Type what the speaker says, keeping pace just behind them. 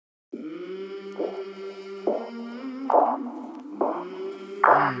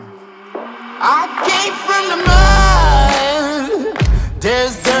came from the mud,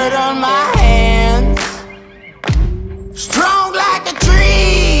 there's dirt on my hands. Strong like a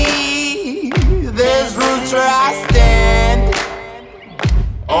tree, there's roots where I stand.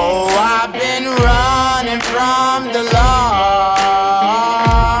 Oh, I've been running from the law.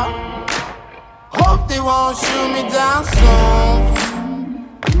 Hope they won't shoot me down soon.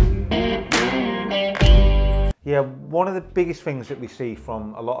 Yeah, one of the biggest things that we see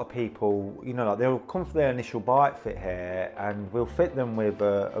from a lot of people, you know, like they'll come for their initial bike fit here and we'll fit them with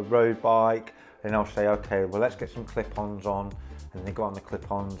a road bike, and I'll say, okay, well, let's get some clip-ons on, and they go on the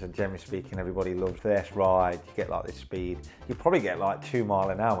clip-ons, and generally speaking, everybody loves first ride. You get like this speed. You probably get like 2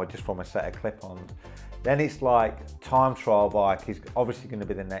 miles an hour just from a set of clip-ons. Then it's like time trial bike is obviously going to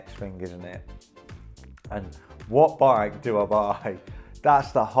be the next thing, isn't it? And what bike do I buy?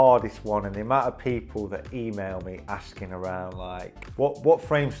 That's the hardest one, and the amount of people that email me asking around like, what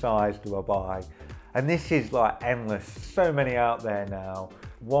frame size do I buy? And this is like endless, so many out there now.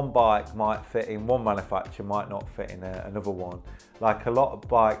 One bike might fit in one manufacturer, might not fit in another one. Like a lot of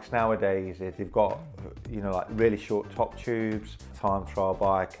bikes nowadays, they've got, you know, like really short top tubes, time trial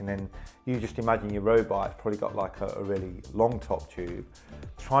bike, and then you just imagine your road bike's probably got like a really long top tube.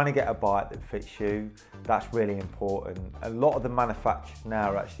 Trying to get a bike that fits you, that's really important. A lot of the manufacturers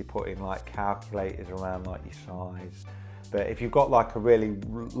now are actually putting like calculators around like your size. But if you've got like a really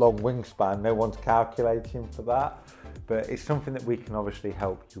long wingspan, no one's calculating for that. But it's something that we can obviously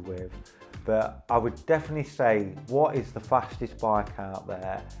help you with. But I would definitely say, what is the fastest bike out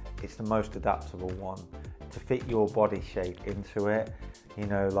there? It's the most adaptable one to fit your body shape into it. You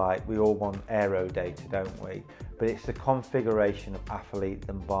know, like we all want aero data, don't we? But it's the configuration of athlete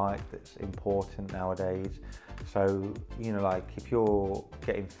and bike that's important nowadays. So, you know, like if you're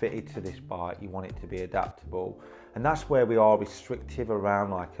getting fitted to this bike, you want it to be adaptable. And that's where we are restrictive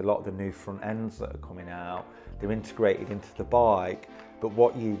around like a lot of the new front ends that are coming out. They're integrated into the bike, but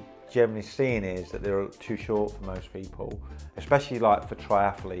what you generally seeing is that they're too short for most people, especially like for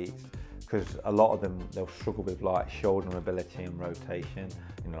triathletes, because a lot of them, they'll struggle with like shoulder mobility and rotation.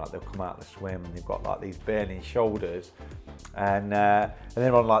 You know, like they'll come out of the swim and they've got like these burning shoulders, and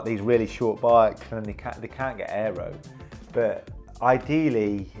they're on like these really short bikes and they can't get aero. But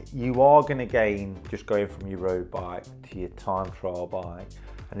ideally, you are going to gain just going from your road bike to your time trial bike,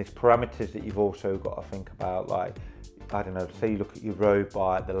 and there's parameters that you've also got to think about, like, I don't know, say you look at your road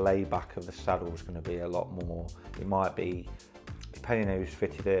bike, the layback of the saddle is going to be a lot more. It might be, depending on who's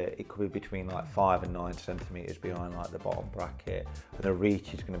fitted it, it could be between like 5 and 9 centimetres behind like the bottom bracket, and the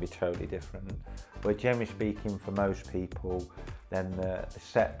reach is going to be totally different. But generally speaking, for most people, then the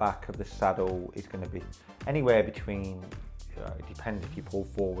setback of the saddle is going to be anywhere between, it depends if you pull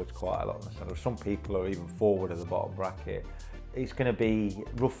forwards quite a lot on the saddle. Some people are even forward of the bottom bracket. It's going to be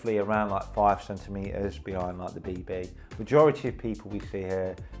roughly around like 5 centimetres behind like the BB. Majority of people we see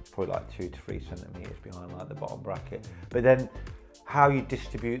here is probably like 2 to 3 centimetres behind like the bottom bracket. But then how you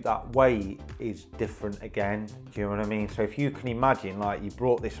distribute that weight is different again. Do you know what I mean? So if you can imagine, like, you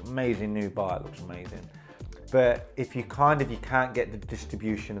brought this amazing new bike, looks amazing, but if you can't get the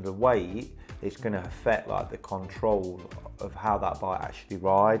distribution of the weight, it's going to affect like the control of how that bike actually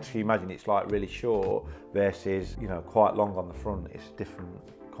rides. So you imagine it's like really short versus, you know, quite long on the front. It's a different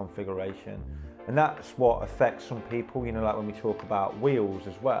configuration, and that's what affects some people. You know, like when we talk about wheels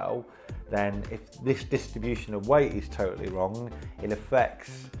as well, then if this distribution of weight is totally wrong, it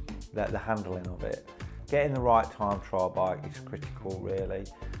affects the handling of it. Getting the right time trial bike is critical, really.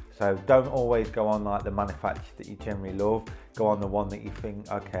 So don't always go on like the manufacturer that you generally love. Go on the one that you think,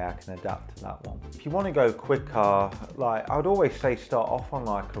 okay, I can adapt to that one. If you want to go quicker, like I would always say, start off on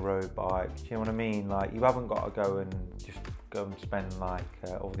like a road bike. Do you know what I mean? Like, you haven't got to go and just go and spend like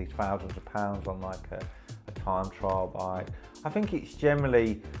all these thousands of pounds on like a time trial bike. I think it's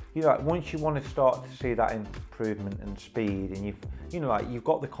generally, you know, like once you want to start to see that improvement and speed, and you've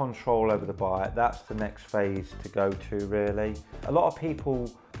got the control over the bike, that's the next phase to go to, really. A lot of people,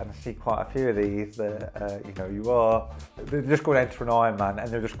 and I see quite a few of these, that they're just going to enter an Ironman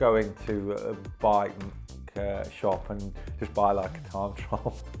and they're just going to a bike shop and just buy like a time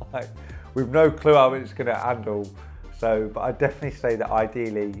trial bike with no clue how it's going to handle. So, but I definitely say that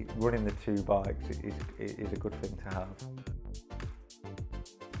ideally running the two bikes is a good thing to have.